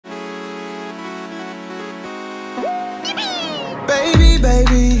Baby,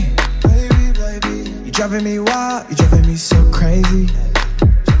 baby, baby, baby, you driving me wild, you driving me so crazy.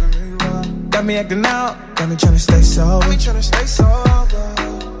 Got me acting out, got me trying to stay sober.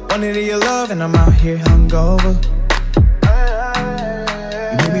 Wanted your love and I'm out here hungover.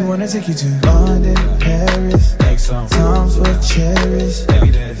 You made me wanna take you to London, Paris. Times will cherish.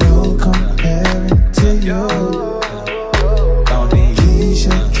 No comparing to you. Don't need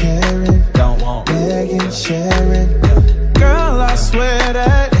Keisha, Karen, don't want Megan, Sharon. Girl, I swear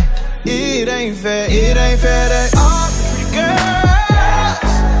that it ain't fair. It ain't fair that all the pretty girls.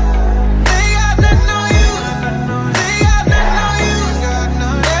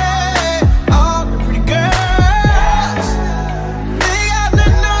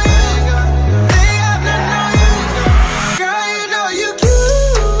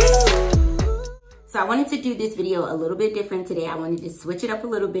 I wanted to do this video a little bit different today. I wanted to switch it up a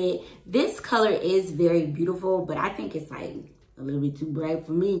little bit. This color is very beautiful, but I think it's like a little bit too bright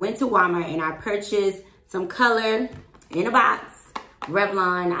for me. Went to Walmart and I purchased some color in a box.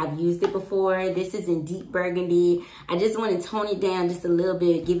 Revlon, I've used it before. This is in deep burgundy. I just want to tone it down just a little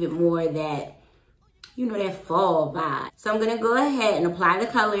bit, give it more that, you know, that fall vibe. So I'm gonna go ahead and apply the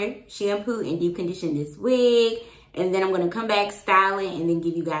color, shampoo and deep condition this wig, and then I'm gonna come back, style it, and then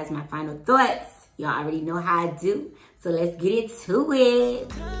give you guys my final thoughts. Y'all already know how I do, so let's get into it.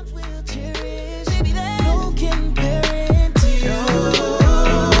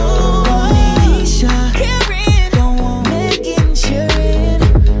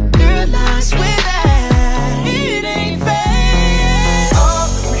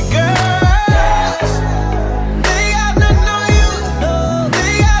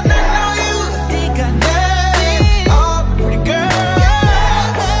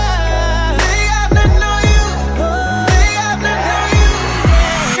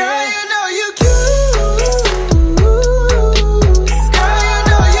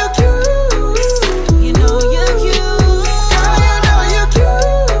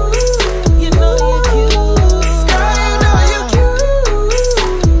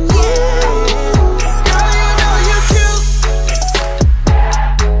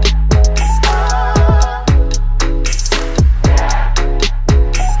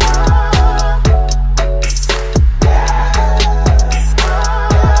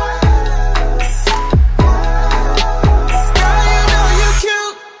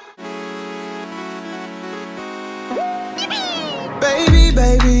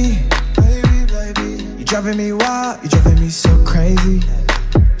 Driving me wild, you driving me so crazy.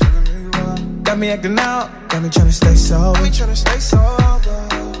 Got me acting out, got me trying to stay sober.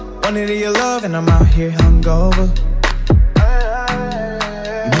 Wanted your love and I'm out here hungover.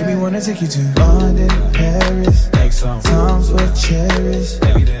 You made me wanna take you to London, Paris. Times will cherish.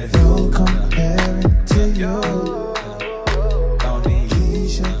 No comparing to you. Don't need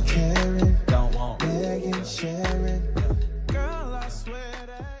Keisha, Karen, don't want Megan, Sharon. Girl, I swear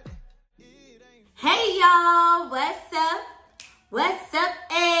that. Hey y'all, what's up? What's up?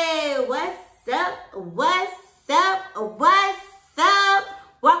 Hey, what's up? What's up? What's up?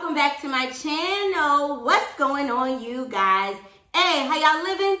 Welcome back to my channel. What's going on, you guys? Hey, how y'all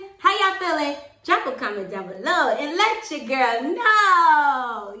living? How y'all feeling? Drop a comment down below and let your girl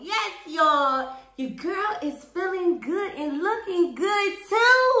know. Yes, y'all. Your girl is feeling good and looking good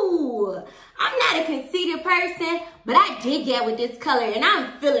too. I'm not a conceited person, but I did that with this color and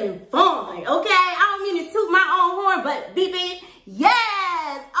I'm feeling fine, okay? I don't mean to toot my own horn, but beep beep,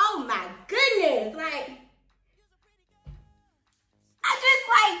 yes! Oh my goodness, like, I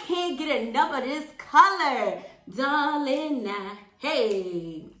just can't get enough of this color. Darling, now,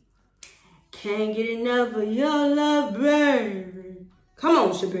 hey, can't get enough of your love, baby. Come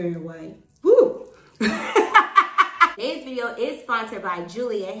on, Shabari White. Woo! Today's video is sponsored by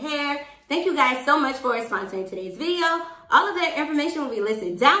Julia Hair. Thank you guys so much for sponsoring today's video. All of their information will be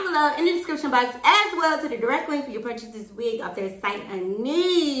listed down below in the description box, as well to the direct link for you to purchase this wig off their site,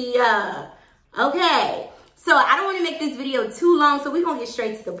 Nise. Okay, so I don't want to make this video too long, so we're going to get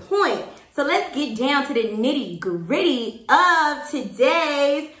straight to the point. So let's get down to the nitty gritty of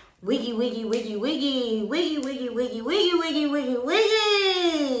today's wiggy, wiggy, wiggy, wiggy, wiggy, wiggy, wiggy, wiggy, wiggy, wiggy,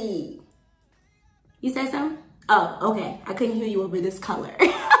 wiggy. You said something? Oh, okay. I couldn't hear you over this color.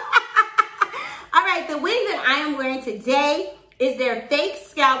 All right, the wig that I am wearing today is their Fake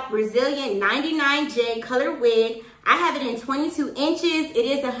Scalp Brazilian 99J color wig. I have it in 22 inches. It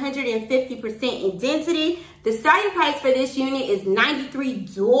is 150% in density. The starting price for this unit is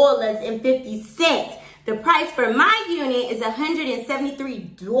 $93.50. The price for my unit is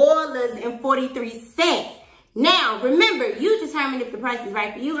 $173.43. Now, remember, you determine if the price is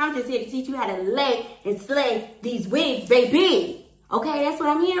right for you. I'm just here to teach you how to lay and slay these wigs, baby. Okay, that's what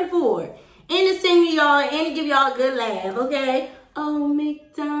I'm here for. And to sing to y'all and to give y'all a good laugh, okay? Oh,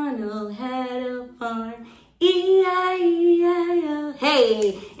 MacDonald had a farm, E-I-E-I-O.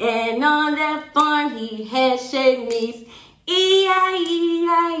 Hey, and on that farm he had Shanise,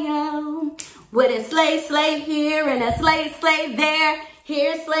 E-I-E-I-O. With a slave here and a slave there.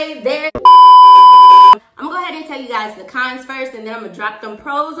 Here, slave there. I'm gonna go ahead and tell you guys the cons first, and then I'm gonna drop them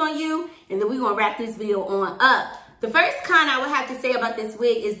pros on you, and then we're gonna wrap this video on up. The first con I would have to say about this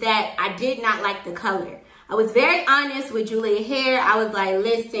wig is that I did not like the color. I was very honest with Julia hair. I was like,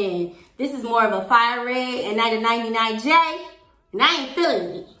 listen, this is more of a fire red and not a 99J, and I ain't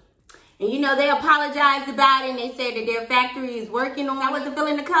feeling it. And you know, they apologized about it, and they said that their factory is working on it. I wasn't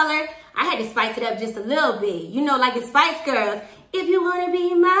feeling the color. I had to spice it up just a little bit. You know, like the Spice Girls. If you wanna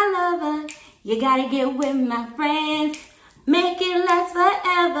be my lover, you gotta get with my friends. Make it last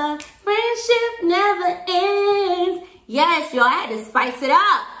forever. Friendship never ends. Yes, y'all, I had to spice it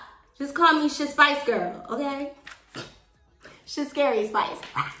up. Just call me Spice Girl, okay? Scary Spice.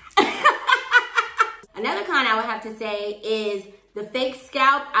 Another con I would have to say is the fake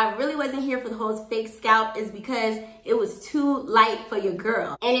scalp. I really wasn't here for the whole fake scalp is because it was too light for your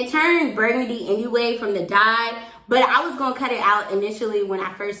girl. And it turned burgundy anyway from the dye. But I was gonna cut it out initially when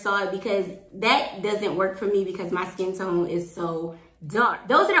I first saw it because that doesn't work for me because my skin tone is so dark.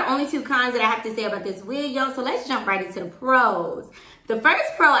 Those are the only two cons that I have to say about this wig, y'all. So let's jump right into the pros. The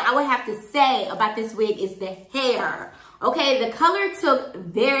first pro I would have to say about this wig is the hair. Okay, the color took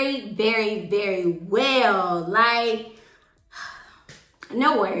very, very, very well. Like,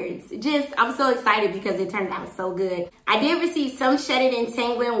 no words. Just, I'm so excited because it turned out so good. I did receive some shedding and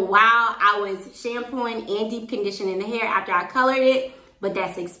tangling while I was shampooing and deep conditioning the hair after I colored it, but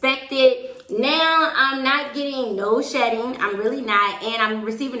that's expected. Now, I'm not getting no shedding. I'm really not. And I'm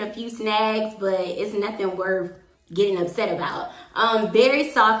receiving a few snags, but it's nothing worth getting upset about. Very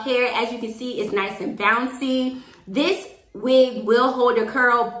soft hair. As you can see, it's nice and bouncy. This wig will hold a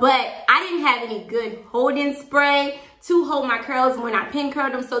curl, but I didn't have any good holding spray to hold my curls when I pin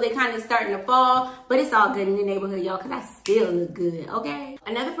curled them, so they kind of starting to fall, but it's all good in the neighborhood, y'all, because I still look good, okay?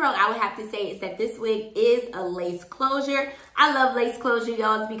 Another pro I would have to say is that this wig is a lace closure. I love lace closure,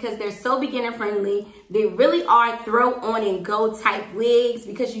 y'all, because they're so beginner friendly. They really are throw on and go type wigs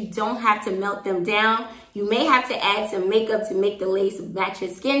because you don't have to melt them down. You may have to add some makeup to make the lace match your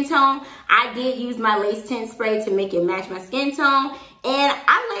skin tone. I did use my lace tint spray to make it match my skin tone. And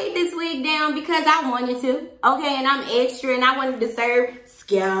I laid this wig down because I wanted to, okay? And I'm extra and I wanted to serve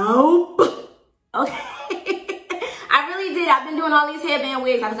scalp, okay? I really did. I've been doing all these headband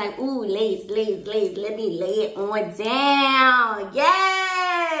wigs. I was like, ooh, lace, lace, lace. Let me lay it on down.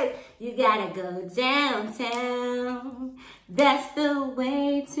 Yes! You gotta go downtown. That's the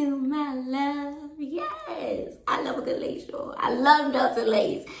way to my love. Yes. I love a good lace, y'all. I love melted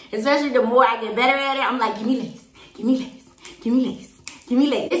lace. Especially the more I get better at it, I'm like, give me lace, give me lace, give me lace. Give me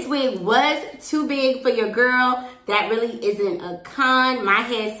lace. This wig was too big for your girl. That really isn't a con. My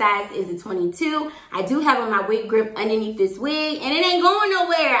head size is a 22. I do have on my wig grip underneath this wig, and it ain't going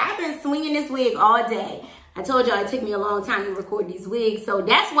nowhere. I've been swinging this wig all day. I told y'all it took me a long time to record these wigs, so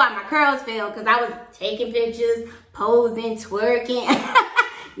that's why my curls fell, because I was taking pictures, posing, twerking,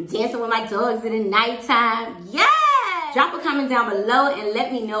 dancing with my dogs in the nighttime. Yeah! Drop a comment down below and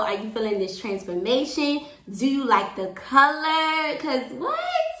let me know, are you feeling this transformation? Do you like the color? Because what?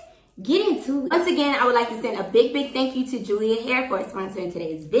 Get into it. Once again, I would like to send a big, big thank you to Julia Hair for sponsoring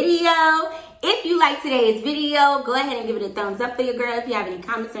today's video. If you like today's video, go ahead and give it a thumbs up for your girl. If you have any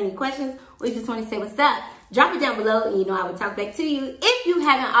comments or any questions, or you just want to say what's up, drop it down below and you know I will talk back to you. If you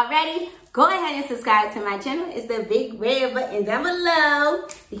haven't already, go ahead and subscribe to my channel. It's the big red button down below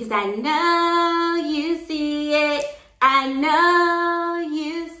because I know you see it. I know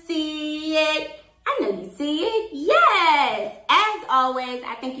you see it. I know you see it. Yes. As always,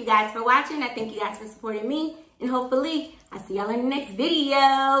 I thank you guys for watching. I thank you guys for supporting me. And hopefully, I'll see y'all in the next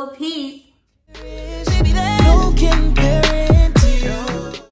video. Peace.